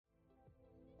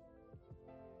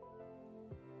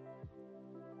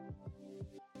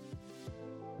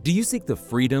Do you seek the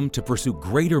freedom to pursue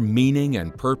greater meaning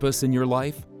and purpose in your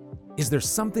life? Is there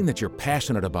something that you're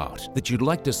passionate about that you'd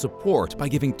like to support by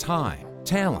giving time,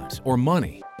 talent, or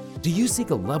money? Do you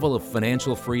seek a level of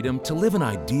financial freedom to live an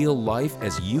ideal life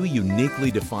as you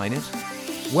uniquely define it?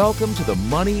 Welcome to the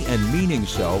Money and Meaning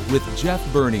Show with Jeff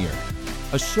Bernier,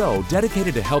 a show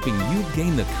dedicated to helping you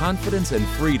gain the confidence and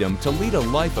freedom to lead a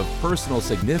life of personal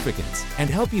significance and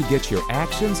help you get your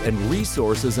actions and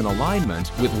resources in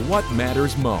alignment with what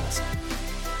matters most.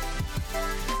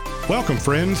 Welcome,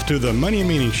 friends, to the Money and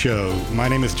Meaning Show. My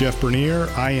name is Jeff Bernier.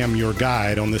 I am your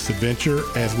guide on this adventure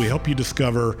as we help you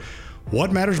discover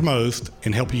what matters most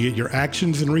and help you get your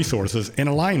actions and resources in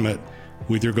alignment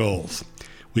with your goals.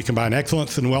 We combine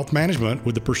excellence in wealth management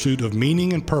with the pursuit of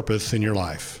meaning and purpose in your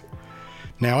life.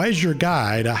 Now, as your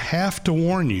guide, I have to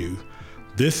warn you,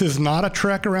 this is not a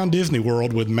trek around Disney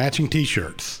World with matching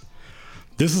t-shirts.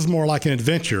 This is more like an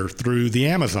adventure through the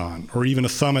Amazon or even a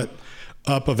summit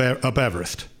up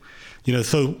Everest.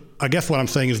 So I guess what I'm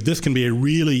saying is this can be a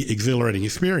really exhilarating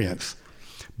experience,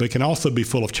 but it can also be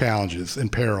full of challenges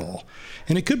and peril.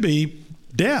 And it could be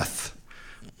death,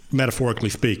 metaphorically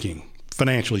speaking,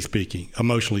 financially speaking,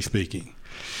 emotionally speaking.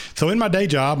 So in my day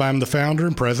job, I'm the founder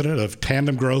and president of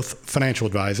Tandem Growth Financial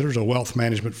Advisors, a wealth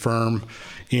management firm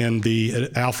in the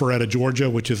Alpharetta, Georgia,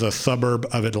 which is a suburb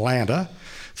of Atlanta.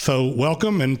 So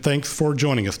welcome and thanks for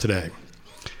joining us today.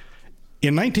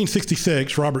 In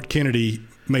 1966, Robert Kennedy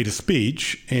made a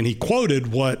speech and he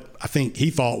quoted what I think he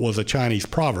thought was a Chinese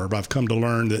proverb. I've come to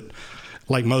learn that,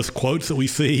 like most quotes that we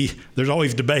see, there's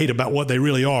always debate about what they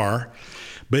really are.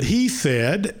 But he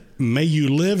said, "May you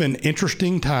live in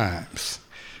interesting times."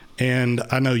 And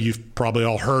I know you've probably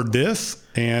all heard this,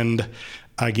 and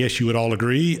I guess you would all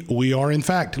agree, we are in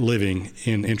fact living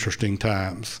in interesting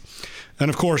times. And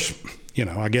of course,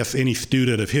 I guess any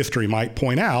student of history might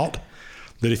point out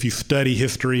that if you study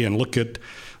history and look at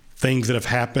things that have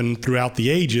happened throughout the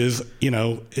ages,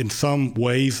 in some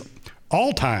ways,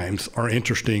 all times are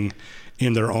interesting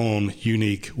in their own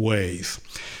unique ways.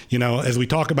 As we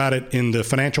talk about it in the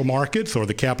financial markets or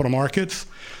the capital markets,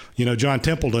 John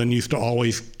Templeton used to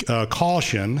always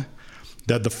caution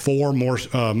that the four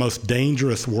most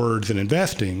dangerous words in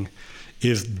investing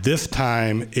is "this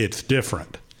time it's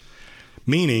different,"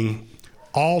 meaning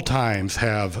all times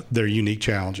have their unique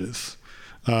challenges.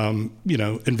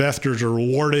 Investors are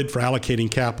rewarded for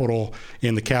allocating capital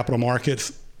in the capital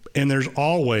markets, and there's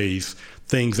always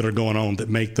things that are going on that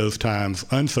make those times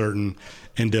uncertain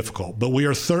and difficult. But we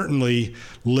are certainly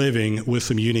living with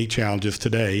some unique challenges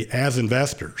today as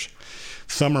investors.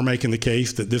 Some are making the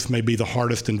case that this may be the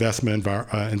hardest investment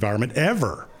environment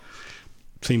ever.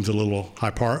 Seems a little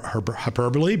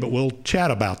hyperbole, but we'll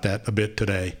chat about that a bit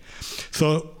today.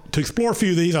 So to explore a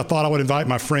few of these, I thought I would invite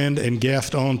my friend and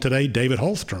guest on today, David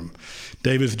Hulstrom.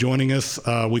 David's joining us.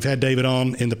 We've had David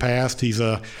on in the past. He's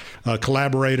a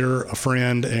collaborator, a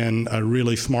friend, and a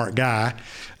really smart guy.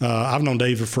 I've known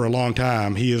David for a long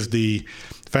time. He is the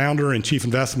founder and chief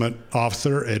investment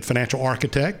officer at Financial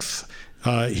Architects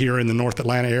here in the North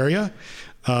Atlanta area.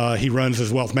 He runs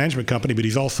his wealth management company, but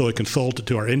he's also a consultant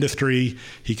to our industry.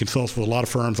 He consults with a lot of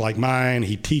firms like mine.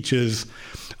 He teaches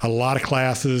a lot of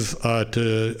classes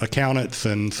to accountants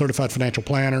and certified financial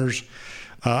planners.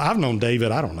 I've known David,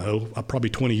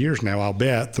 probably 20 years now, I'll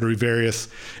bet, through various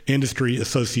industry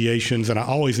associations, and I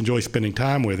always enjoy spending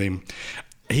time with him.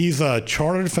 He's a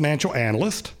chartered financial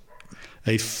analyst,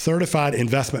 a certified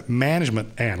investment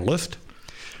management analyst,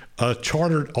 a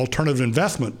chartered alternative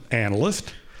investment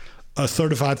analyst, a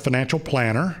certified financial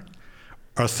planner,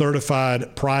 a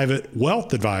certified private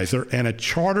wealth advisor, and a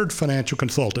chartered financial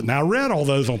consultant. Now, I read all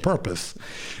those on purpose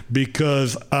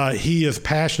because he is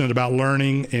passionate about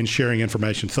learning and sharing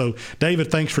information. So, David,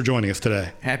 thanks for joining us today.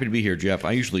 Happy to be here, Jeff.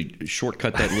 I usually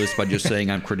shortcut that list by just saying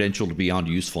I'm credentialed beyond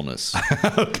usefulness.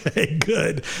 Okay,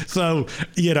 good. So,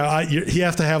 he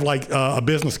has to have like a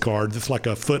business card that's like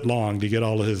a foot long to get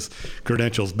all of his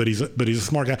credentials, but he's a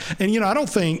smart guy. And, I don't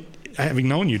think, having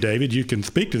known you, David, you can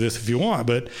speak to this if you want,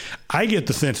 but I get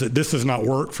the sense that this is not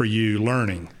work for you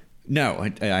learning. No,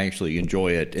 I actually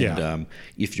enjoy it. And Yeah.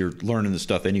 If you're learning the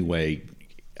stuff anyway,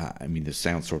 this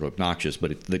sounds sort of obnoxious,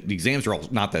 but the exams are all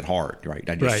not that hard, right?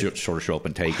 I just sort of show up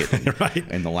and take it. And, Right.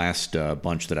 And the last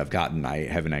bunch that I've gotten, I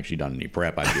haven't actually done any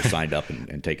prep. I've just signed up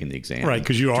and taken the exam. Right,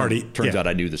 because you already... Turns out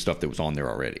I knew the stuff that was on there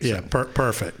already. Yeah, So.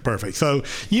 perfect. So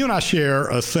you and I share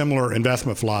a similar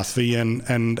investment philosophy,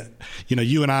 and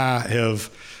you and I have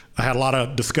I had a lot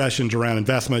of discussions around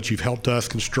investments. You've helped us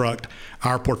construct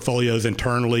our portfolios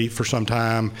internally for some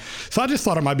time. So I just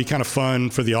thought it might be kind of fun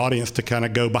for the audience to kind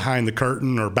of go behind the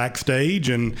curtain or backstage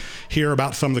and hear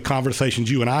about some of the conversations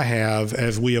you and I have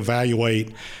as we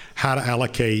evaluate how to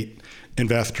allocate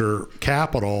investor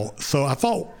capital. So I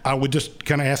thought I would just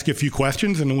kind of ask you a few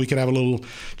questions, and then we could have a little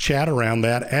chat around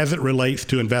that as it relates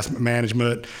to investment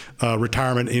management,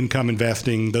 retirement income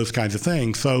investing, those kinds of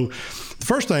things. So the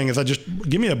first thing is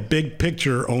give me a big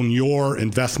picture on your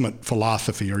investment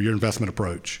philosophy or your investment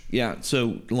approach. Yeah.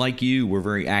 So like you, we're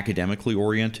very academically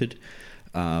oriented.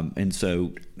 And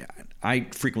so I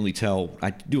frequently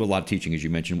I do a lot of teaching, as you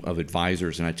mentioned, of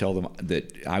advisors, and I tell them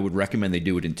that I would recommend they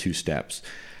do it in 2 steps.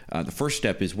 The first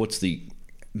step is, what's the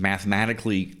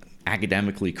mathematically,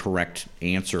 academically correct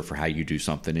answer for how you do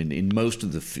something? And in most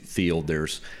of the field,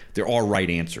 there are right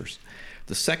answers.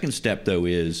 The second step, though,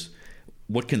 is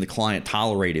what can the client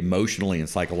tolerate emotionally and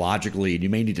psychologically? And you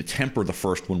may need to temper the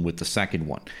first one with the second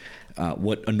one.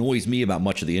 What annoys me about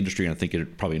much of the industry, and I think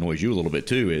it probably annoys you a little bit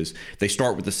too, is they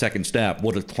start with the second step.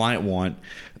 What does the client want?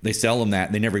 They sell them that,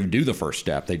 and they never even do the first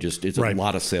step. It's right. A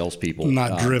lot of salespeople.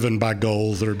 Not driven by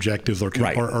goals or objectives or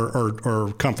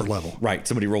comfort level. Right.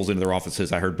 Somebody rolls into their office and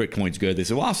says, I heard Bitcoin's good. They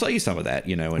say, well, I'll sell you some of that,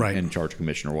 and charge a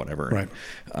commission or whatever.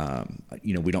 Right.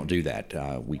 We don't do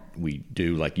that. We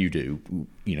do like you do.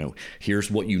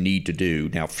 Here's what you need to do.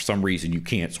 Now, for some reason, you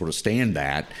can't sort of stand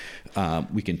that.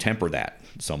 We can temper that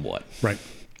somewhat. Right.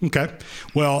 Okay.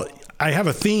 Well, I have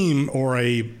a theme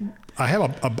I have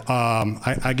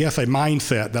I guess a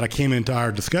mindset that I came into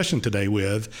our discussion today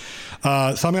with. So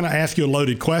I'm going to ask you a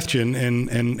loaded question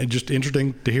and just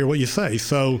interesting to hear what you say.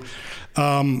 So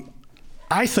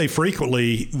I say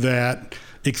frequently that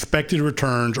expected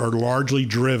returns are largely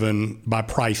driven by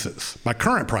prices, by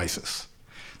current prices.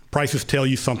 Prices tell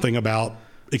you something about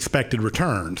expected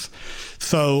returns.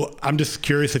 So I'm just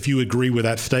curious if you agree with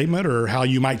that statement or how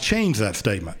you might change that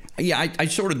statement. Yeah, I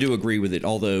sort of do agree with it,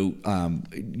 although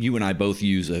you and I both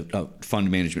use a fund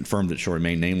management firm that shall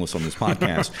remain nameless on this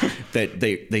podcast, that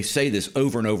they say this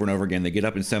over and over and over again. They get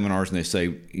up in seminars and they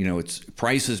say, it's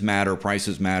prices matter.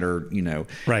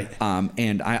 Right.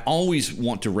 And I always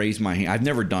want to raise my hand. I've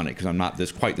never done it because I'm not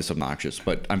quite this obnoxious,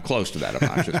 but I'm close to that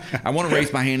obnoxious. I want to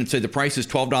raise my hand and say the price is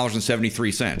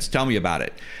 $12.73. Tell me about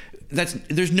it.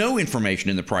 There's no information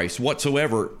in the price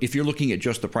whatsoever if you're looking at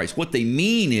just the price. What they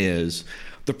mean is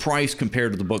the price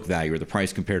compared to the book value, or the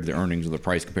price compared to the earnings, or the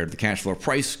price compared to the cash flow, or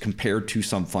price compared to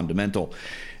some fundamental.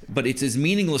 But it's as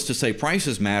meaningless to say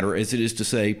prices matter as it is to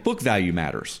say book value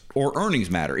matters or earnings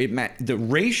matter. The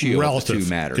ratio of the two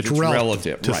matters. It's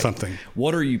relative to something.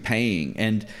 What are you paying?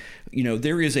 And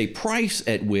there is a price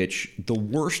at which the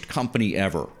worst company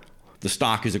ever, the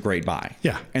stock is a great buy.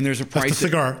 Yeah. And there's a price.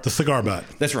 That's the cigar butt.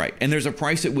 That's right. And there's a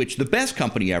price at which the best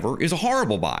company ever is a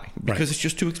horrible buy because it's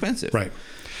just too expensive. Right.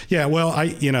 Yeah. Well,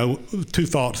 2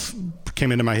 thoughts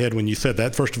came into my head when you said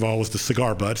that. First of all was the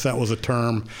cigar butts. That was a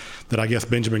term that I guess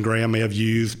Benjamin Graham may have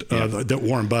used, that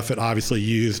Warren Buffett obviously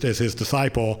used as his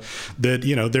disciple, that,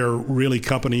 there are really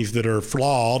companies that are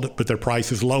flawed, but their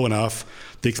price is low enough.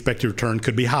 The expected return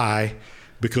could be high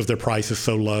because their price is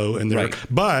so low, and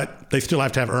but they still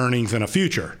have to have earnings and a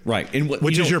future. Right. And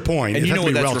which is your point. And you know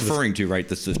what that's referring to, right?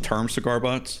 This is the term cigar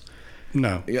butts?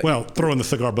 No. Well, throwing the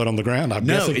cigar butt on the ground, I'm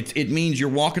guessing. No, it means you're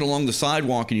walking along the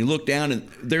sidewalk and you look down and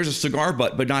there's a cigar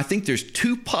butt, but I think there's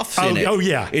 2 puffs in it. Oh,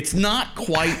 yeah. It's not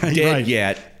quite dead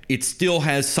yet. It still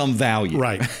has some value.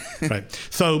 Right.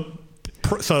 So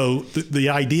the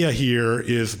idea here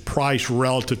is price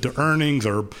relative to earnings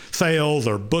or sales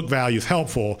or book value is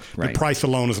helpful, but price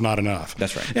alone is not enough.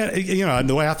 That's right. And, and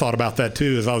the way I thought about that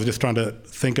too is I was just trying to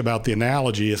think about the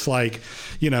analogy. It's like,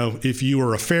 if you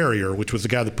were a farrier, which was the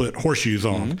guy that put horseshoes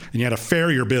on, and you had a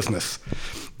farrier business,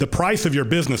 the price of your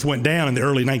business went down in the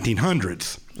early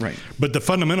 1900s. Right. But the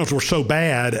fundamentals were so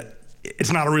bad,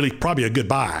 it's not probably a good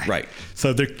buy. Right.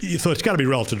 So it's got to be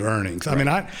relative to earnings. I mean,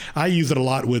 I use it a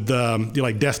lot with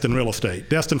like Destin real estate,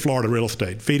 Destin, Florida real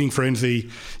estate, feeding frenzy,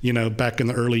 back in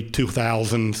the early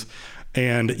 2000s.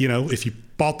 And, if you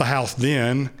bought the house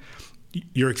then,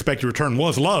 your expected return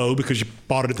was low because you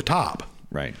bought it at the top.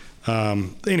 Right.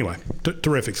 Anyway,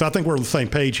 terrific. So I think we're on the same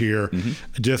page here.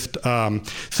 Mm-hmm. Just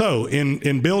so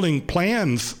in building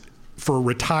plans for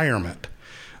retirement,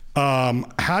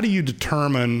 how do you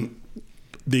determine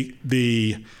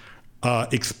the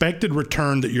expected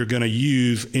return that you're going to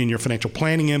use in your financial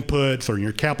planning inputs or in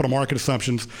your capital market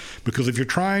assumptions? Because if you're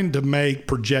trying to make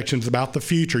projections about the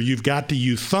future, you've got to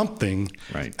use something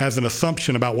as an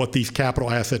assumption about what these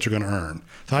capital assets are going to earn.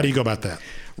 So how do you go about that?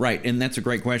 Right, and that's a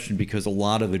great question because a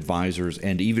lot of advisors,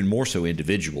 and even more so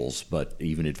individuals, but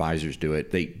even advisors do it,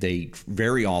 they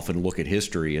very often look at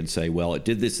history and say, well, it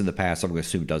did this in the past, I'm going to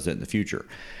assume it does that in the future.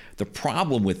 The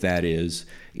problem with that is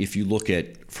if you look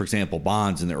at, for example,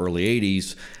 bonds in the early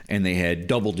 80s and they had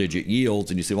double-digit yields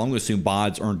and you say, well, I'm going to assume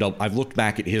bonds earn double. I've looked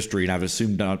back at history and I've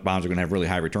assumed bonds are going to have really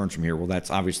high returns from here. Well,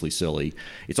 that's obviously silly.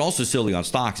 It's also silly on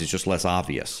stocks. It's just less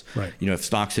obvious. Right. If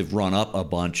stocks have run up a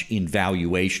bunch in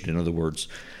valuation, in other words,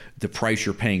 the price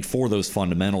you're paying for those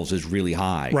fundamentals is really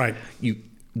high. Right.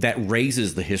 That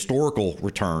raises the historical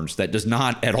returns. That does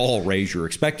not at all raise your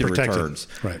expected returns.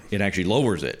 Right. It actually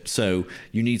lowers it. So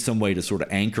you need some way to sort of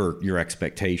anchor your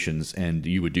expectations, and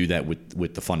you would do that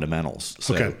with the fundamentals.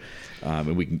 So, okay.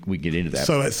 And we can get into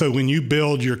that. So when you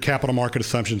build your capital market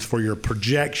assumptions for your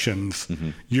projections,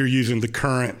 you're using the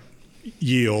current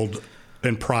yield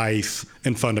and price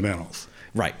and fundamentals.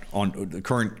 Right. On the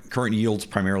current yields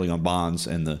primarily on bonds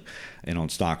and on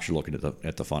stocks, you're looking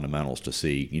at the fundamentals to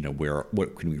see,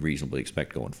 what can we reasonably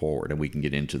expect going forward, and we can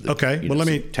get into the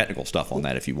technical stuff on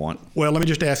that if you want. Well, let me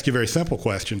just ask you a very simple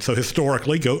question. So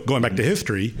historically, going back to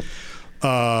history,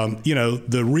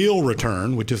 the real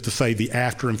return, which is to say the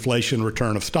after inflation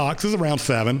return of stocks, is around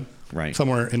 7, right,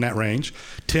 somewhere in that range.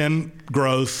 10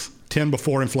 gross, 10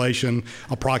 before inflation,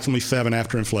 approximately 7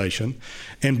 after inflation,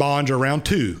 and bonds are around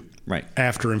 2. Right.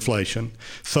 After inflation.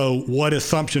 So what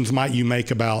assumptions might you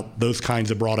make about those kinds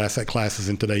of broad asset classes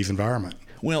in today's environment?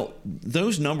 Well,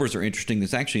 those numbers are interesting.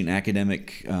 There's actually an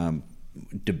academic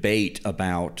debate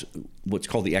about what's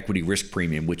called the equity risk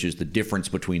premium, which is the difference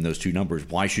between those two numbers.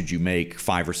 Why should you make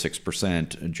 5 or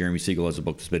 6%? Jeremy Siegel has a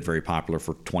book that's been very popular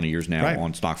for 20 years now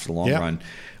on stocks for the long run,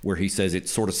 where he says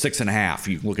it's sort of 6.5.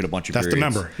 You can look at a bunch of periods.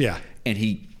 That's the number, yeah. And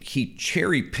he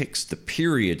cherry picks the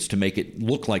periods to make it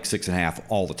look like 6.5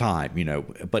 all the time,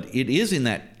 but it is in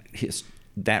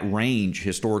that range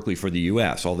historically for the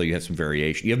U.S., although you have some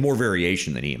variation. You have more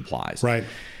variation than he implies. Right.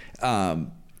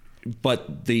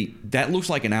 But that looks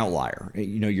like an outlier.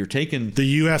 You're taking... The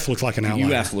U.S. looks like an outlier. The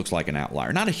U.S. looks like an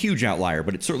outlier. Not a huge outlier,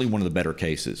 but it's certainly one of the better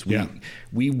cases.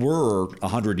 We were,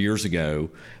 100 years ago,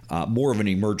 more of an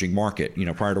emerging market.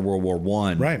 Prior to World War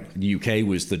I, right, the U.K.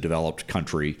 was the developed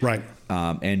country. Right.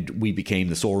 And we became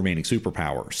the sole remaining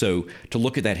superpower. So to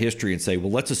look at that history and say, well,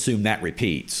 let's assume that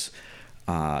repeats,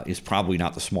 is probably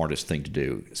not the smartest thing to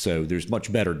do. So there's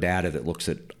much better data that looks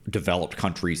at developed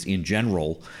countries in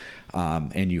general,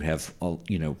 and you have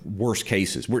worse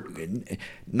cases.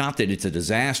 Not that it's a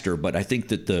disaster, but I think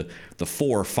that the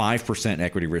 4 or 5%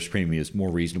 equity risk premium is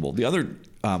more reasonable. The other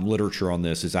literature on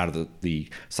this is out of the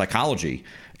psychology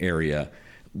area,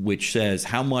 which says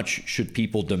how much should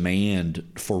people demand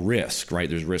for risk, right?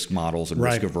 There's risk models and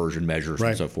risk aversion measures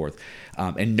and so forth.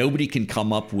 And nobody can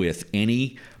come up with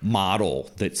any model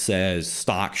that says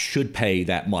stocks should pay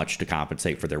that much to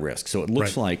compensate for their risk. So it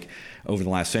looks like over the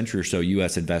last century or so,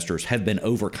 U.S. investors have been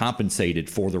overcompensated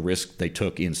for the risk they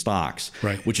took in stocks,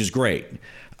 which is great.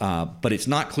 But it's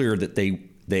not clear that they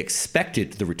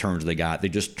expected the returns they got. They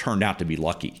just turned out to be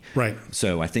lucky. Right.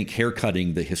 So I think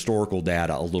haircutting the historical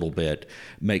data a little bit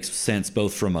makes sense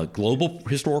both from a global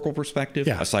historical perspective,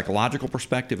 a psychological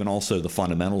perspective, and also the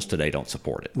fundamentals today don't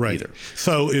support it either.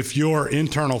 So if your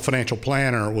internal financial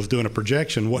planner was doing a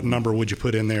projection, what number would you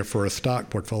put in there for a stock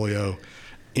portfolio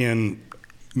in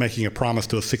making a promise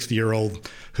to a 60-year-old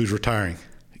who's retiring?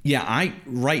 Yeah,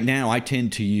 right now I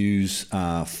tend to use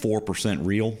 4%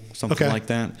 real, something like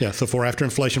that. Yeah, so 4 after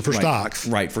inflation for stocks.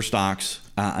 Right, for stocks,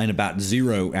 and about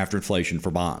 0 after inflation for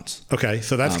bonds. Okay,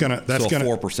 so that's a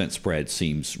 4% spread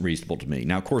seems reasonable to me.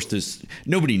 Now, of course,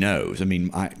 nobody knows. I mean,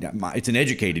 it's an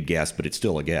educated guess, but it's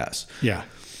still a guess. Yeah.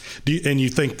 And you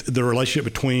think the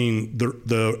relationship between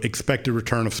the expected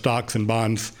return of stocks and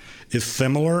bonds is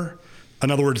similar? In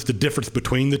other words, the difference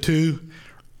between the two?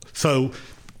 So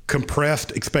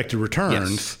compressed expected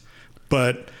returns,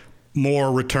 but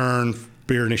more return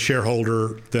being a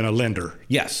shareholder than a lender.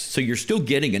 Yes. So you're still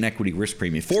getting an equity risk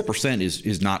premium. 4%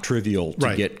 is not trivial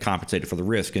to get compensated for the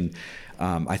risk. And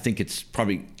I think it's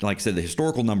probably, like I said, the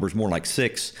historical number is more like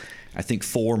 6. I think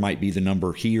 4 might be the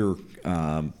number here.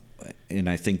 And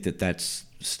I think that's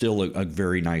still a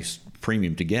very nice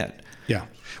premium to get. Yeah.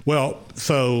 Well,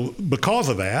 so because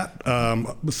of that,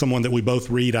 someone that we both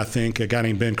read, I think, a guy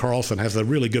named Ben Carlson, has a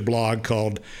really good blog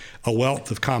called A Wealth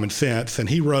of Common Sense. And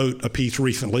he wrote a piece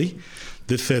recently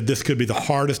that said this could be the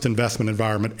hardest investment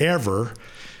environment ever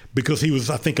because he was,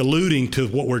 I think, alluding to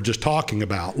what we're just talking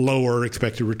about, lower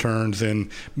expected returns in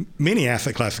many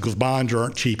asset classes, because bonds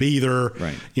aren't cheap either.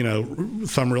 Right. You know,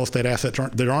 some real estate assets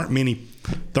there aren't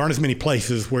as many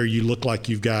places where you look like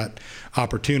you've got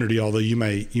opportunity, although you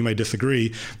may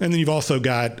disagree. And then you've also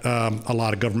got a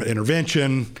lot of government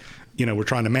intervention. You know, we're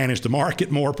trying to manage the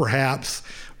market more, perhaps.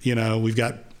 You know, we've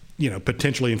got, you know,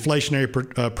 potentially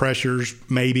inflationary pressures,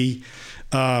 maybe.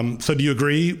 So do you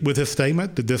agree with his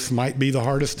statement that this might be the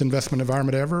hardest investment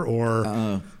environment ever?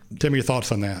 Or tell me your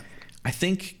thoughts on that. I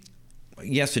think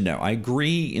yes and no. I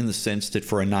agree in the sense that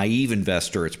for a naive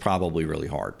investor, it's probably really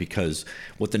hard, because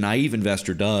what the naive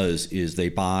investor does is they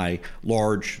buy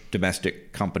large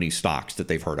domestic company stocks that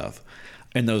they've heard of,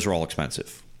 and those are all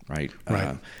expensive, right?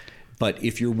 Right. But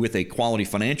if you're with a quality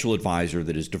financial advisor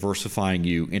that is diversifying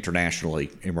you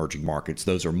internationally, emerging markets,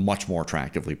 those are much more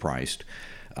attractively priced.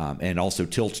 And also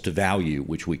tilts to value,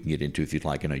 which we can get into if you'd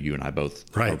like. I know you and I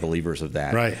both are believers of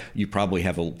that. Right. You probably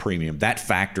have a premium. That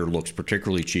factor looks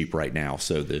particularly cheap right now.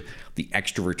 So the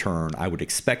extra return I would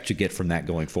expect to get from that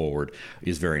going forward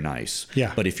is very nice.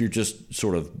 Yeah. But if you're just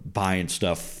sort of buying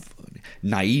stuff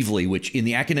naively, which in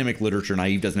the academic literature,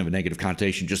 naive doesn't have a negative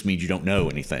connotation, just means you don't know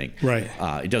anything. Right.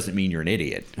 It doesn't mean you're an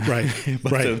idiot. Right.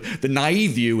 But right. The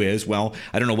naive view is, well,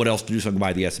 I don't know what else to do, so I can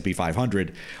buy the S&P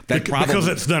 500. Because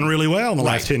it's done really well in the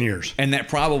last 10 years. And that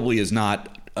probably is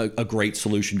not a great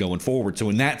solution going forward. So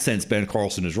in that sense, Ben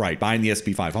Carlson is right. Buying the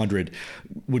S&P 500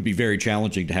 would be very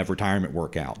challenging to have retirement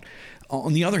work out.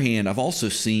 On the other hand, I've also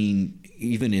seen,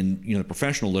 even in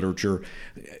professional literature,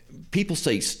 people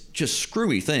say just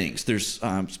screwy things. There's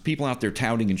people out there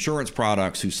touting insurance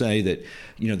products who say that,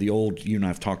 the old, you and I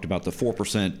have talked about the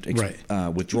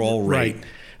 4% withdrawal rate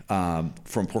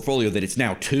from portfolio, that it's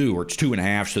now 2 or it's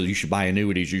 2.5, so you should buy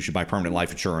annuities, you should buy permanent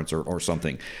life insurance or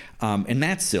something. And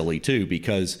that's silly too,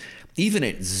 because even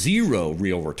at zero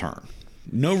real return,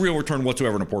 no real return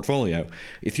whatsoever in a portfolio,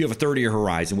 if you have a 30-year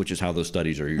horizon, which is how those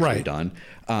studies are usually done,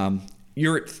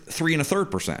 you're at 3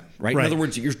 1/3%, right? In other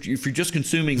words, if you're just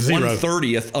consuming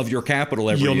 1/30th of your capital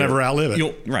every year, you'll never outlive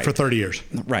it for 30 years.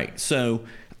 Right. So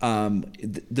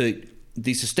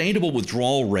the sustainable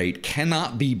withdrawal rate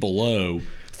cannot be below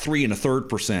 3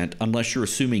 1/3% unless you're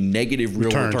assuming negative real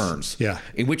returns. Yeah.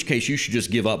 In which case you should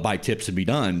just give up, buy tips, and be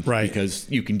done. Right. Because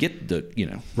you can get the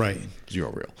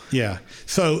zero real. Yeah.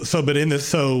 But in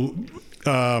this,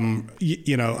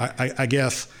 I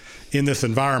guess in this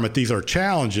environment these are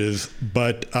challenges,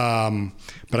 but I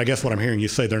guess what I'm hearing you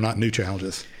say, they're not new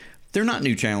challenges. They're not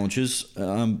new challenges.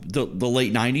 The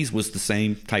late 90s was the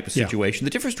same type of situation.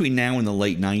 The difference between now and the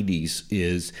late 90s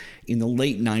is in the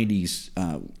late 90s,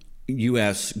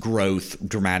 U.S. growth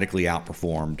dramatically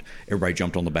outperformed. Everybody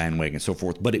jumped on the bandwagon and so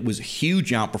forth. But it was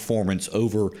huge outperformance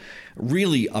over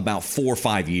really about 4 or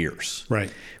 5 years. Right.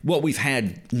 What we've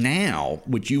had now,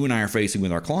 which you and I are facing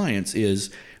with our clients,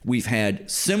 is we've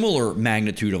had similar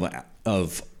magnitude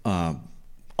of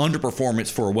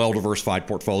underperformance for a well-diversified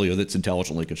portfolio that's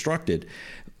intelligently constructed.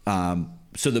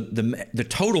 So the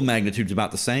total magnitude is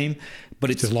about the same, but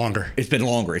it's longer. It's been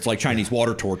longer. It's like Chinese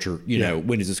water torture.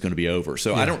 When is this going to be over?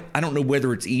 So I don't know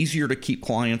whether it's easier to keep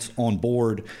clients on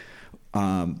board,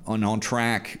 on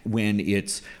track when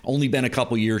it's only been a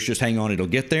couple years. Just hang on, it'll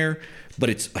get there. But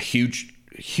it's a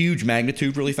huge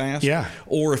magnitude really fast. Yeah.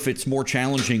 Or if it's more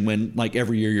challenging when, like,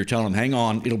 every year you're telling them, hang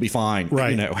on, it'll be fine.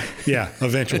 Right. Yeah,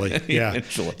 eventually. Yeah.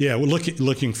 Eventually. Yeah, we're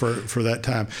looking for that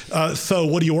time. So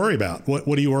what do you worry about? What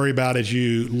do you worry about as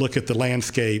you look at the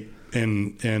landscape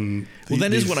and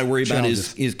that is what I worry about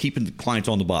is keeping the clients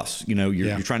on the bus.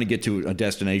 You're trying to get to a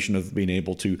destination of being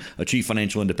able to achieve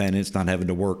financial independence, not having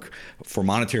to work for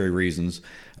monetary reasons.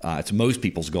 It's most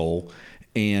people's goal.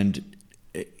 And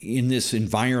in this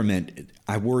environment,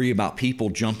 I worry about people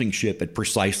jumping ship at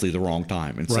precisely the wrong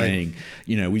time and saying,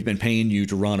 we've been paying you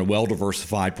to run a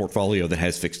well-diversified portfolio that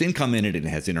has fixed income in it, and it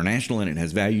has international in it, and it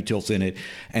has value tilts in it,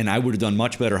 and I would have done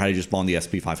much better had I just bought the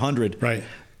S&P 500. Right.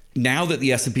 Now that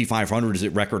the S&P 500 is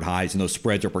at record highs and those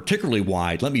spreads are particularly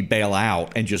wide, let me bail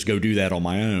out and just go do that on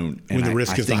my own. And when the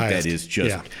risk is the highest. I think that is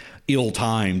just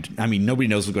ill-timed. I mean, nobody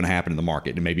knows what's going to happen in the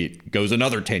market, and maybe it goes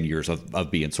another 10 years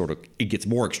of being it gets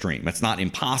more extreme. It's not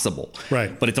impossible,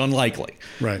 but it's unlikely.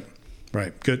 Right.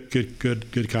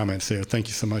 Good comments there. Thank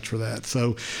you so much for that.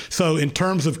 So in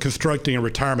terms of constructing a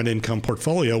retirement income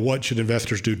portfolio, what should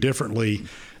investors do differently,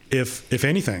 if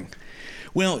anything?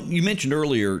 Well, you mentioned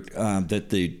earlier that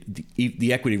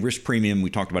the equity risk premium we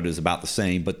talked about is about the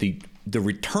same, but the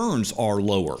returns are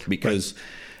lower because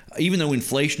even though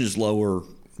inflation is lower,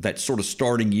 that sort of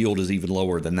starting yield is even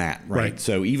lower than that, right?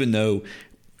 So even though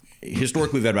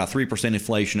historically we've had about 3%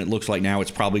 inflation, it looks like now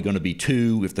it's probably going to be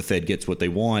 2% if the Fed gets what they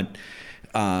want.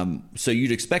 So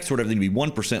you'd expect sort of everything to be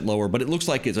 1% lower, but it looks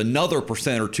like it's another %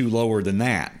 or 2 lower than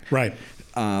that. Right.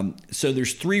 So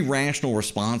there's 3 rational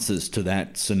responses to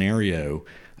that scenario.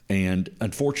 And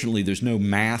unfortunately, there's no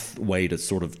math way to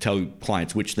sort of tell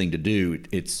clients which thing to do.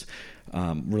 It's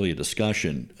really a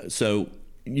discussion. So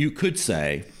you could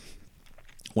say,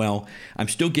 well, I'm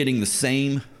still getting the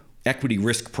same equity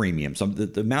risk premium. So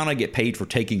the amount I get paid for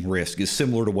taking risk is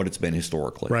similar to what it's been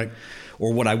historically. Right.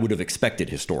 Or what I would have expected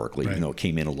historically, even though it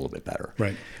came in a little bit better.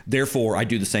 Right. Therefore, I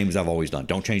do the same as I've always done.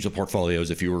 Don't change the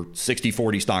portfolios. If you were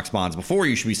 60-40 stocks bonds before,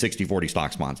 you should be 60-40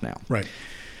 stocks bonds now. Right.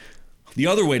 The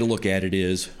other way to look at it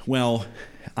is, well,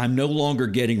 I'm no longer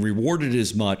getting rewarded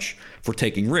as much for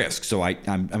taking risk. So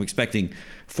I'm expecting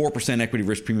 4% equity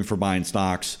risk premium for buying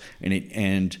stocks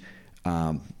and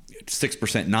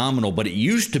 6% nominal, but it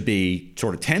used to be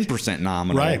sort of 10%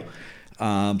 nominal.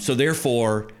 Right. So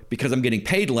therefore, because I'm getting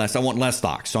paid less, I want less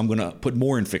stocks. So I'm going to put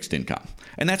more in fixed income.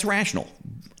 And that's rational.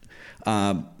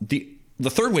 The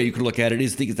third way you could look at it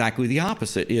is exactly the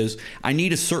opposite, is I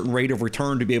need a certain rate of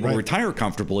return to be able to retire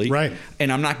comfortably. Right.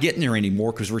 And I'm not getting there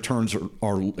anymore because returns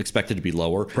are expected to be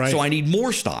lower. Right. So I need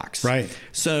more stocks. Right.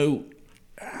 So,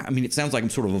 I mean, it sounds like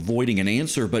I'm sort of avoiding an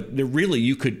answer, but really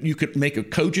you could make a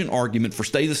cogent argument for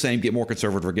stay the same, get more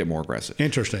conservative, or get more aggressive.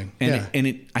 Interesting.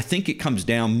 And I think it comes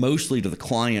down mostly to the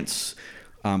client's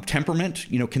temperament.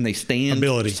 Can they stand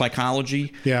ability,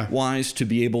 psychology-wise to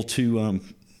be able to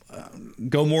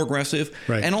go more aggressive,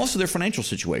 and also their financial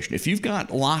situation. If you've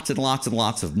got lots and lots and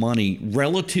lots of money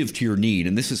relative to your need,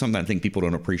 and this is something I think people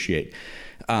don't appreciate,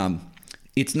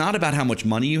 it's not about how much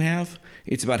money you have.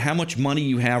 It's about how much money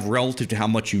you have relative to how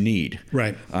much you need.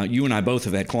 Right. You and I both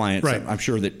have had clients, I'm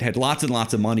sure, that had lots and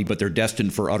lots of money, but they're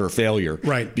destined for utter failure.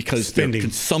 Right. Because their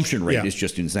consumption rate is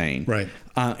just insane. Right.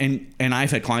 And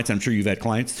I've had clients, I'm sure you've had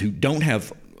clients who don't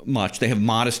have much. They have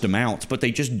modest amounts, but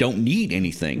they just don't need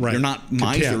anything. Right. They're not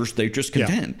misers. They're just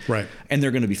content. Yeah. Right. And they're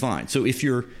going to be fine. So if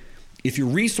your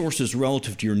resources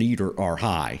relative to your need are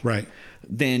high,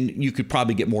 then you could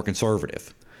probably get more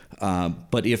conservative.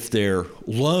 But if they're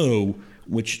low,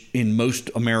 which in most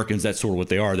Americans, that's sort of what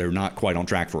they are. They're not quite on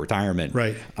track for retirement.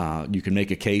 Right. You can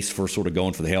make a case for sort of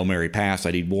going for the Hail Mary pass.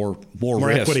 I need more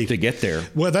risk equity to get there.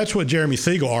 Well, that's what Jeremy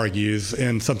Siegel argues,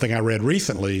 and something I read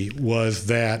recently was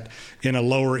that in a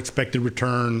lower expected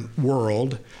return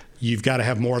world, you've got to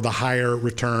have more of the higher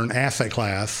return asset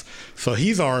class. So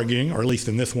he's arguing, or at least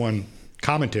in this one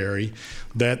commentary,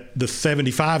 that the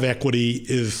 75 equity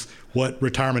is what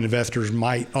retirement investors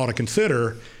ought to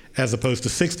consider, as opposed to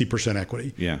 60%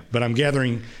 equity. Yeah. But I'm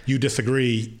gathering you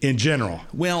disagree in general.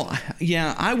 Well,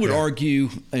 yeah, I would argue,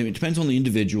 it depends on the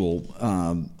individual,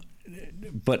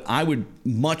 but I would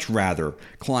much rather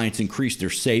clients increase their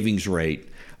savings rate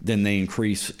than they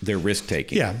increase their risk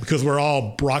taking. Yeah, because we're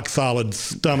all rock solid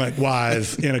stomach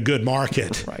wise in a good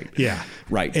market. Right. Yeah.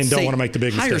 Right. And don't want to make the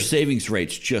big mistake. Higher savings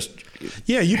rates just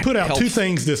you put out two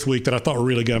things this week that I thought were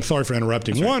really good. I'm sorry for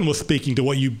interrupting. That's One was speaking to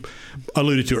what you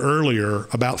alluded to earlier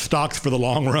about stocks for the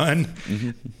long run.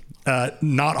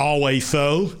 Mm-hmm. Not always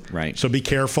so. Right. So be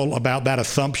careful about that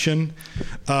assumption.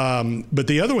 But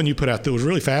the other one you put out that was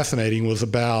really fascinating was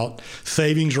about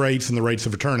savings rates and the rates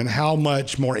of return and how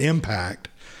much more impact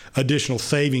additional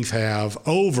savings have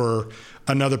over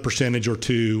another percentage or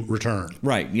two return.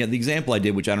 Right. Yeah. The example I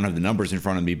did, which I don't have the numbers in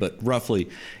front of me, but roughly,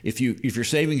 if your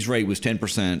savings rate was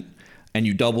 10% and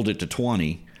you doubled it to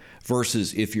 20,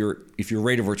 versus if your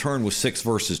rate of return was 6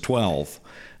 versus 12,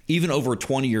 even over a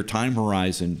 20-year time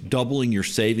horizon, doubling your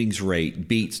savings rate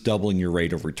beats doubling your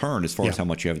rate of return as far as how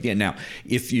much you have again. Now,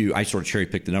 I sort of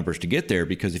cherry-pick the numbers to get there,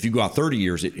 because if you go out 30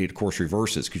 years, it of course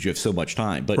reverses because you have so much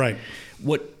time. But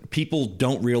what people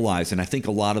don't realize, and I think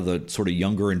a lot of the sort of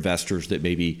younger investors that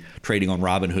may be trading on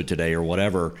Robinhood today or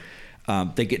whatever,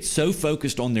 they get so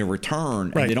focused on their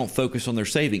return and they don't focus on their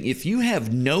saving. If you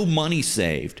have no money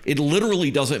saved, it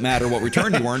literally doesn't matter what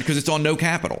return you earn because it's on no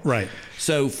capital. Right.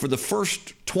 So for the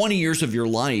first 20 years of your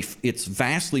life, it's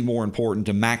vastly more important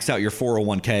to max out your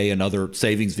 401k and other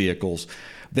savings vehicles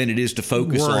than it is to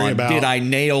focus on, did I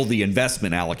nail the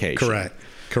investment allocation?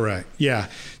 Correct. Yeah.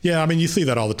 I mean, you see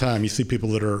that all the time. You see people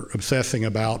that are obsessing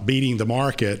about beating the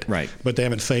market, but they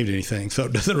haven't saved anything. So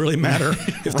it doesn't really matter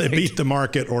if they beat the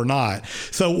market or not.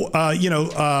 So,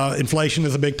 inflation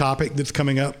is a big topic that's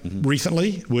coming up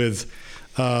recently with,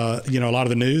 a lot of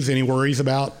the news. Any worries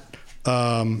about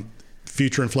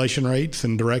future inflation rates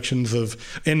and directions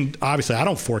and obviously I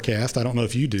don't forecast. I don't know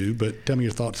if you do, but tell me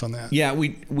your thoughts on that. Yeah,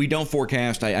 we don't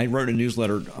forecast. I wrote a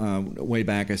newsletter way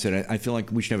back. I said, I feel like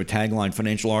we should have a tagline,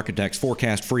 Financial Architects,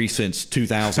 forecast free since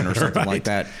 2000 or something like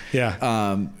that.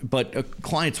 Yeah. But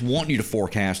clients want you to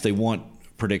forecast. They want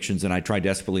predictions, and I try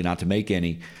desperately not to make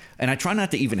any. And I try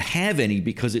not to even have any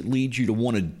because it leads you to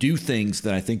want to do things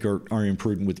that I think are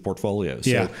imprudent with portfolios.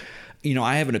 Yeah. So,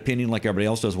 I have an opinion like everybody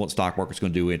else does what stock market's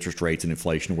going to do, interest rates and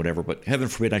inflation or whatever, but heaven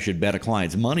forbid I should bet a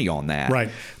client's money on that. Right.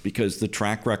 Because the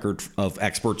track record of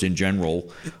experts in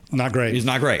general not great. is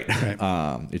not great.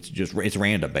 Right. It's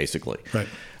random, basically. Right.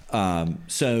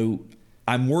 So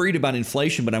I'm worried about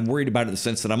inflation, but I'm worried about it in the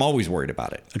sense that I'm always worried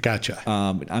about it. Gotcha.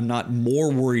 I'm not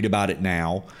more worried about it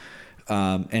now.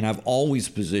 And I've always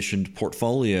positioned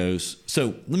portfolios.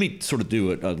 So let me sort of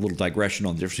do a little digression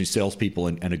on the difference between salespeople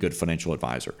and a good financial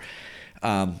advisor.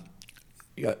 And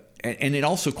it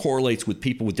also correlates with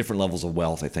people with different levels of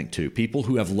wealth, I think, too. People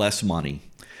who have less money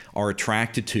are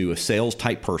attracted to a sales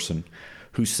type person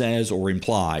who says or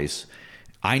implies,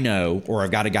 I know, or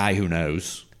I've got a guy who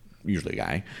knows, usually a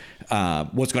guy,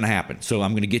 what's going to happen. So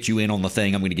I'm going to get you in on the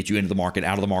thing. I'm going to get you into the market,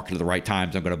 out of the market at the right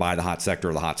times. I'm going to buy the hot sector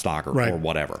or the hot stock or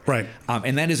whatever. Right.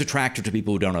 And that is attractive to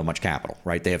people who don't have much capital,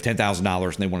 right? They have $10,000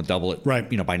 and they want to double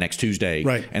it by next Tuesday.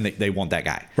 Right. And they want that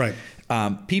guy. Right.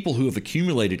 People who have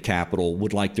accumulated capital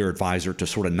would like their advisor to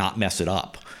sort of not mess it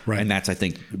up. Right. And that's, I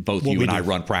think, both you and I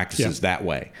run practices that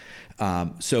way.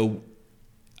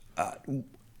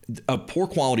 A poor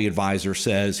quality advisor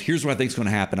says, here's what I think is going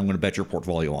to happen. I'm going to bet your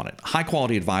portfolio on it. High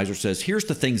quality advisor says, here's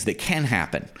the things that can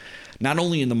happen, not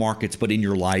only in the markets, but in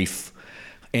your life.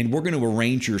 And we're going to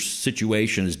arrange your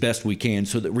situation as best we can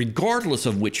so that regardless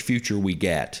of which future we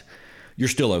get, you're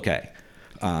still okay.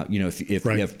 If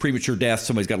you have premature death,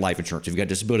 somebody's got life insurance. If you've got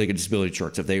disability, you get disability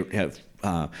insurance. If they have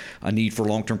a need for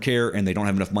long-term care and they don't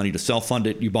have enough money to self-fund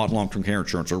it, you bought long-term care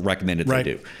insurance or recommended they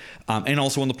do. And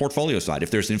also on the portfolio side,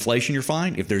 if there's inflation, you're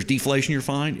fine. If there's deflation, you're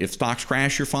fine. If stocks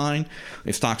crash, you're fine.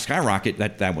 If stocks skyrocket,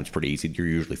 that one's pretty easy. You're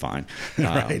usually fine.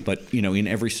 But in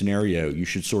every scenario, you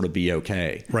should sort of be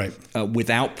okay. Right.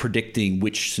 Without predicting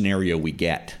which scenario we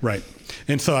get. Right.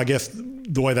 And so I guess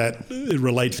the way that it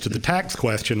relates to the tax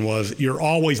question was you're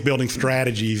always building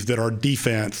strategies that are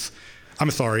defense.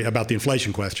 I'm sorry about the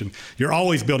inflation question. You're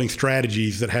always building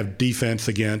strategies that have defense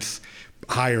against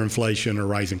higher inflation or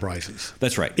rising prices.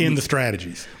 That's right. In the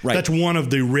strategies. Right. That's one of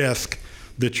the risks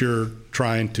that you're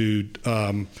trying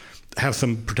to have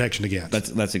some protection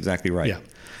against. That's exactly right. Yeah.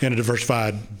 In a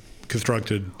diversified,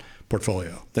 constructed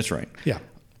portfolio. That's right. Yeah.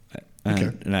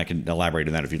 Okay. And I can elaborate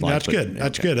on that if you'd like. That's good.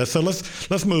 That's good. So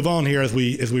let's move on here as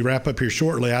we wrap up here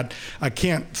shortly. I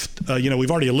can't. We've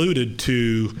already alluded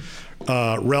to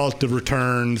relative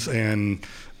returns and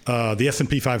the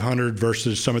S&P 500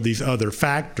 versus some of these other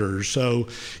factors. So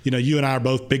you and I are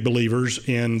both big believers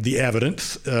in the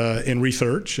evidence in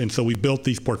research, and so we built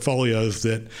these portfolios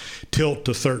that tilt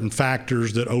to certain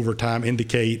factors that over time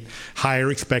indicate higher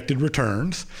expected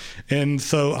returns. And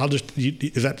so again,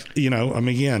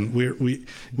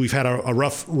 we've had a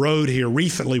rough road here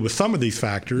recently with some of these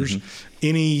factors. Mm-hmm.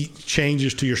 Any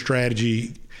changes to your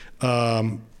strategy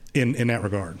in that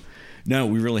regard? No,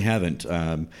 we really haven't.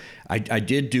 I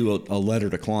did do a letter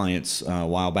to clients a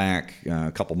while back,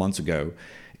 a couple months ago,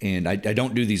 and I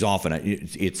don't do these often.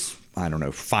 It's I don't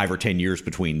know, 5 or 10 years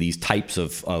between these types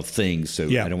of things. So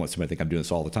I don't want somebody to think I'm doing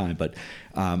this all the time. But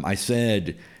I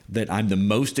said that I'm the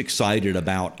most excited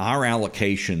about our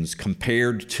allocations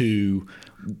compared to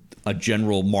a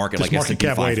general market like S&P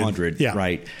 500,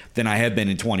 right, than I have been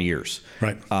in 20 years.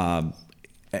 Right.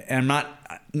 And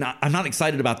I'm not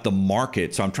excited about the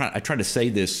market, so I try to say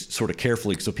this sort of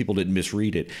carefully so people didn't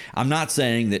misread it. I'm not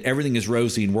saying that everything is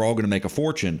rosy and we're all going to make a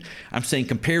fortune. I'm saying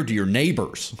compared to your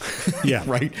neighbors,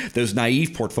 right? Those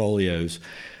naive portfolios,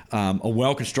 a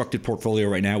well-constructed portfolio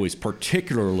right now is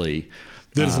particularly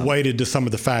that is weighted to some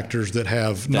of the factors that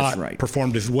have not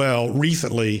performed as well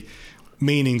recently.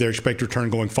 Meaning their expected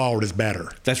return going forward is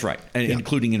better. That's right, and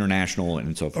including international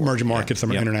and so forth. Emerging markets,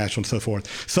 some international and so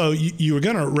forth. So you were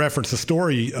going to reference a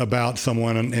story about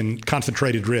someone and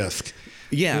concentrated risk.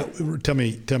 Yeah. Tell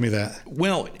me that.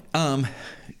 Well,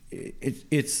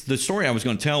 it's the story I was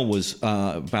going to tell was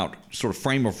about sort of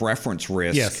frame of reference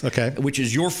risk. Yes, okay. Which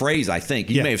is your phrase, I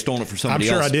think. You may have stolen it from somebody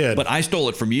else. I'm sure I did. But I stole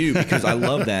it from you because I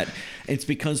love that. It's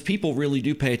because people really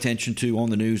do pay attention to,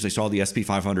 on the news, they saw the S&P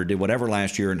 500 did whatever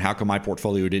last year, and how come my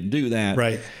portfolio didn't do that?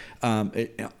 Right.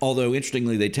 Although,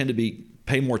 interestingly, they tend to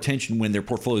pay more attention when their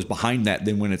portfolio is behind that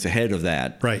than when it's ahead of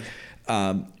that. Right.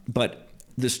 But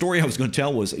the story I was going to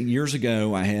tell was years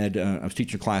ago, I was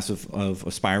teaching a class of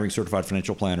aspiring certified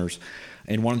financial planners,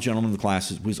 and one of the gentlemen in the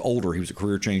class was older. He was a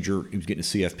career changer. He was getting a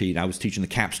CFP, and I was teaching the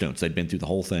capstones. They'd been through the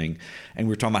whole thing, and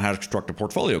we were talking about how to construct a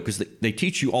portfolio because they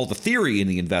teach you all the theory in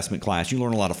the investment class. You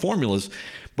learn a lot of formulas,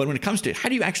 but when it comes to how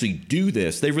do you actually do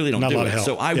this, they really don't do it.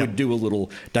 So I would do a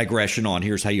little digression on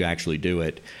here's how you actually do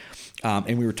it.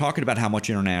 And we were talking about how much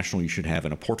international you should have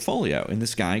in a portfolio. And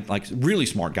this guy, like really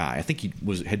smart guy, I think he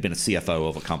had been a CFO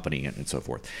of a company and so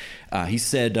forth. He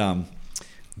said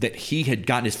that he had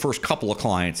gotten his first couple of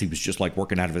clients. He was just like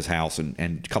working out of his house, and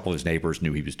a couple of his neighbors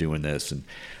knew he was doing this. And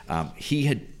he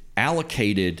had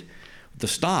allocated the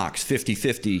stocks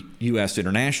 50-50 U.S.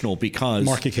 international because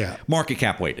market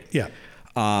cap weighted. Yeah.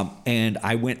 And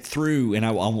I went through, and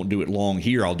I won't do it long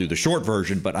here. I'll do the short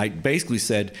version, but I basically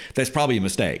said that's probably a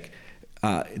mistake.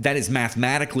 That is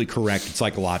mathematically correct and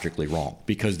psychologically wrong,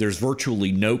 because there's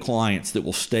virtually no clients that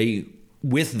will stay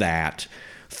with that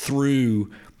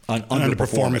through an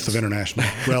underperformance of international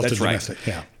relative to domestic.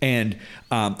 Yeah. And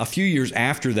a few years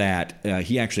after that, I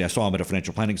saw him at a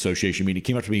Financial Planning Association meeting. He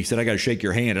came up to me, he said, "I got to shake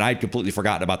your hand." And I'd completely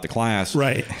forgotten about the class.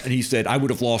 Right. And he said, "I would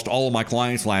have lost all of my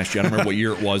clients last year." I don't remember what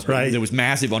year it was, but right. There was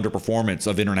massive underperformance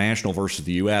of international versus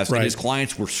the U.S. Right. And his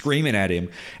clients were screaming at him,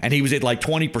 and he was at like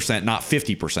 20%, not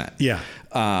 50%. Yeah.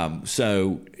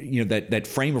 So, that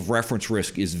frame of reference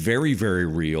risk is very, very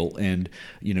real. And,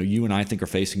 you and I think are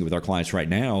facing it with our clients right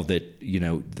now that,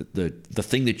 the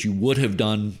thing that you would have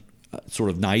done sort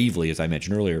of naively, as I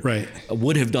mentioned earlier, right.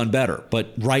 would have done better.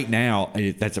 But right now,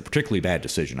 that's a particularly bad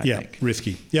decision, I think.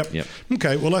 Risky. Yep.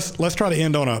 Okay, well, let's try to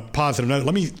end on a positive note.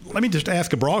 Let me just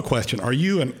ask a broad question. Are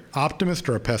you an optimist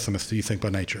or a pessimist, do you think, by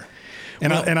nature?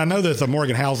 And I know there's a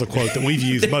Morgan Housel quote that we've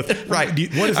used both. Right.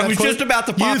 What is that I was quote? just about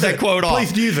to pop that quote off.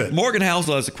 Please use it. Morgan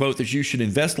Housel has a quote that you should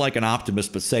invest like an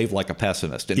optimist but save like a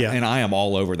pessimist. And I am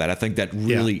all over that. I think that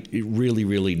it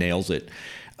really nails it.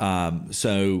 For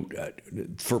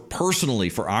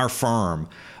our firm,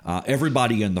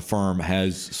 everybody in the firm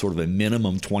has sort of a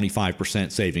minimum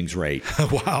 25% savings rate.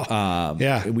 Wow.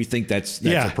 We think that's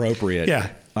appropriate.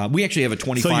 Yeah. We actually have a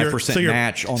 25%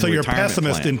 match on the retirement plan. So you're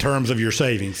pessimist in terms of your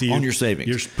savings. On your savings.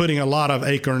 You're putting a lot of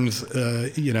acorns,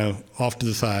 off to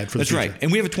the side for the future. That's right.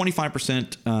 And we have a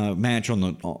 25% match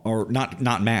on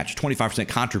not match, 25%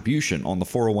 contribution on the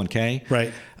 401k.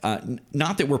 Right.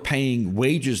 Not that we're paying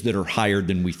wages that are higher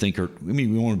than we think we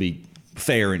want to be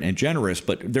fair and generous,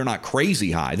 but they're not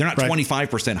crazy high. They're not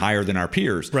 25% higher than our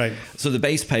peers. Right. So the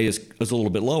base pay is a little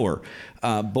bit lower.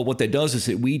 But what that does is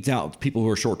it weeds out people who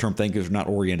are short-term thinkers, are not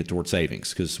oriented toward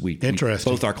savings, because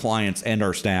both our clients and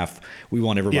our staff, we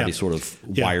want everybody sort of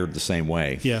wired the same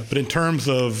way. Yeah, but in terms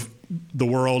of the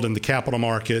world and the capital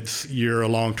markets, you're a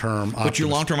long-term optimist. But you're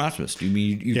a long-term optimist.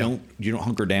 You don't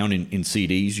hunker down in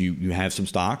CDs. You have some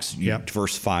stocks. You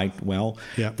diversify well.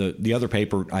 Yeah. The other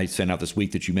paper I sent out this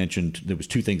week that you mentioned, there was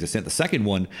two things I sent. The second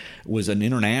one was an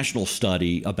international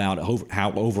study about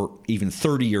how over even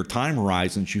 30-year time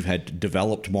horizons you've had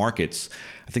developed markets.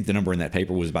 I think the number in that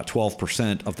paper was about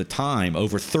 12% of the time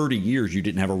over 30 years you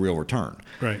didn't have a real return.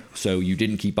 Right. So you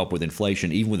didn't keep up with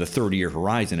inflation even with a 30-year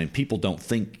horizon, and people don't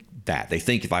think that. They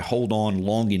think if I hold on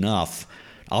long enough,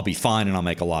 I'll be fine and I'll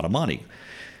make a lot of money.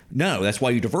 No, that's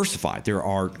why you diversify. There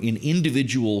are, in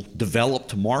individual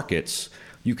developed markets,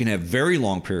 you can have very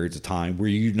long periods of time where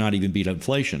you do not even beat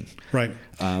inflation. Right.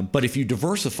 But if you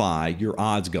diversify, your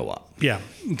odds go up. Yeah.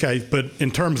 Okay. But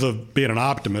in terms of being an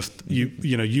optimist, you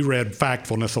read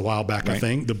Factfulness a while back, I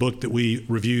think, the book that we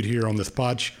reviewed here on this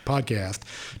podcast,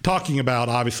 talking about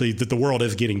obviously that the world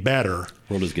is getting better.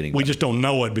 We just don't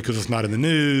know it because it's not in the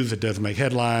news. It doesn't make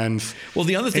headlines. Well,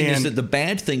 the other thing is that the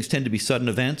bad things tend to be sudden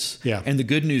events, and the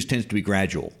good news tends to be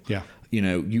gradual. Yeah.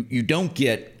 You don't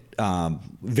get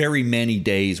very many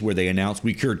days where they announce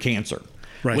we cured cancer.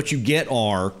 Right. What you get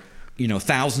are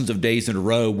thousands of days in a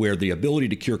row where the ability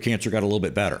to cure cancer got a little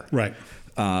bit better. Right.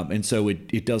 And so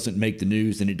it doesn't make the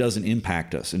news and it doesn't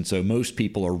impact us. And so most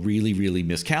people are really, really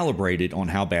miscalibrated on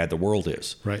how bad the world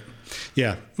is. Right.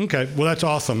 Yeah. Okay. Well, that's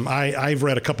awesome. I've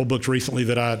read a couple books recently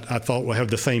that I thought will have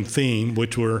the same theme,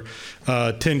 which were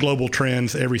 10 global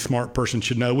trends every smart person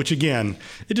should know, which again,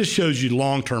 it just shows you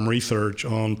long-term research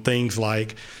on things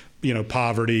like,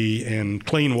 poverty and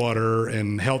clean water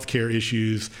and healthcare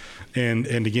issues. And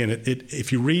again,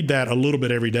 if you read that a little bit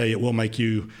every day, it will make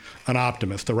you an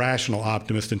optimist, a rational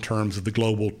optimist in terms of the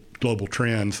global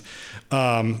trends.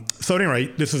 So at any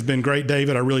rate, this has been great,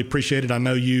 David. I really appreciate it. I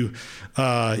know you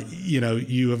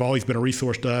have always been a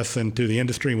resource to us and to the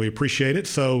industry, and we appreciate it.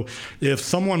 So if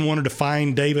someone wanted to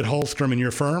find David Hulstrom in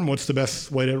your firm, what's the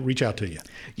best way to reach out to you?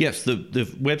 Yes, the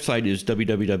website is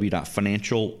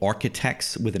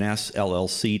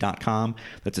www.financialarchitects.com.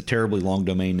 That's a terribly long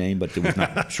domain name, but there was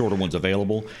not shorter ones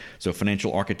available. So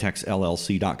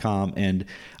financialarchitectsllc.com. And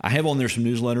I have on there some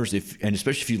newsletters, and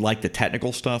especially if you like the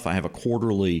technical stuff, I have a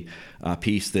quarterly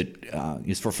piece that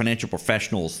is for financial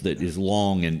professionals that is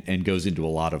long and goes into a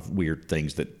lot of weird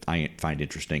things that I find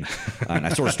interesting. And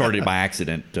I sort of started it by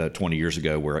accident 20 years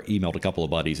ago, where I emailed a couple of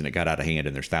buddies and it got out of hand,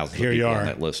 and there's thousands of people on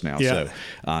that list now. Yeah.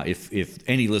 So if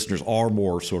any listeners are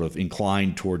more sort of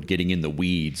inclined toward getting in the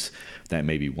weeds, that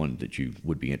may be one that you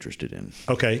would be interested in.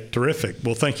 Okay, terrific.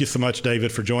 Well, thank you so much,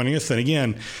 David, for joining us. And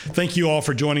again, thank you all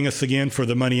for joining us again for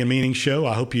the Money and Meaning Show.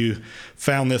 I hope you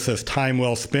found this as time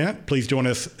well spent. Please join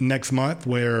us next month,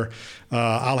 where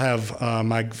I'll have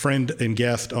my friend and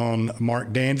guest on,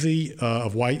 Mark Danzy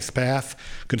of White's Path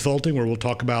Consulting, where we'll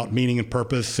talk about meaning and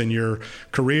purpose in your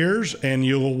careers, and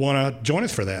you'll want to join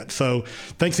us for that. So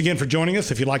thanks again for joining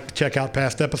us. If you'd like to check out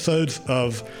past episodes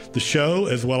of the show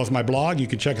as well as my blog, you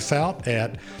can check us out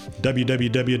at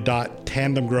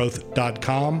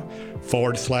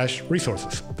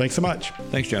www.tandemgrowth.com/resources. Thanks so much.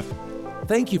 Thanks, Jeff.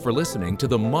 Thank you for listening to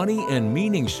the Money and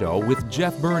Meaning Show with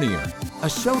Jeff Bernier, a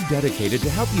show dedicated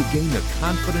to help you gain the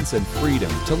confidence and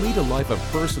freedom to lead a life of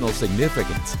personal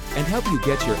significance and help you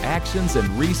get your actions and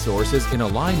resources in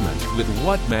alignment with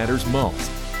what matters most.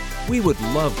 We would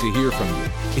love to hear from you.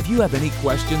 If you have any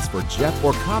questions for Jeff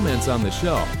or comments on the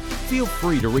show, feel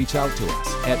free to reach out to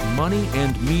us at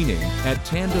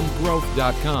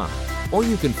moneyandmeaning@tandemgrowth.com. Or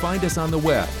you can find us on the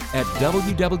web at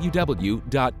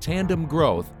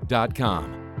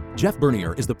www.tandemgrowth.com. Jeff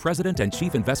Bernier is the President and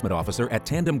Chief Investment Officer at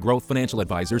Tandem Growth Financial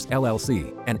Advisors,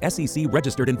 LLC, an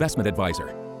SEC-registered investment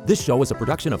advisor. This show is a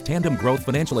production of Tandem Growth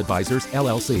Financial Advisors,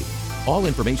 LLC. All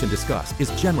information discussed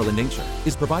is general in nature,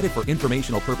 is provided for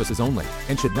informational purposes only,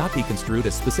 and should not be construed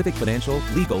as specific financial,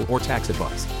 legal, or tax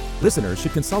advice. Listeners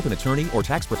should consult an attorney or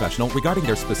tax professional regarding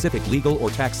their specific legal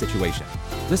or tax situation.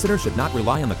 Listeners should not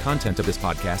rely on the content of this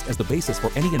podcast as the basis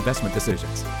for any investment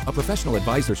decisions. A professional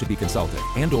advisor should be consulted,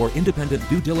 and/or independent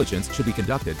due diligence should be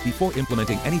conducted before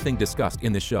implementing anything discussed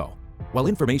in this show. While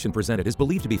information presented is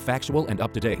believed to be factual and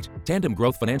up-to-date, Tandem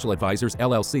Growth Financial Advisors,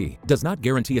 LLC, does not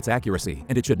guarantee its accuracy,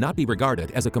 and it should not be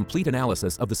regarded as a complete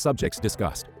analysis of the subjects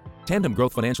discussed. Tandem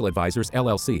Growth Financial Advisors,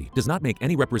 LLC, does not make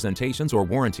any representations or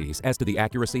warranties as to the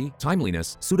accuracy,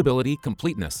 timeliness, suitability,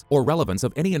 completeness, or relevance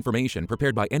of any information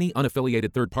prepared by any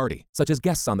unaffiliated third party, such as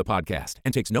guests on the podcast,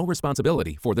 and takes no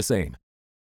responsibility for the same.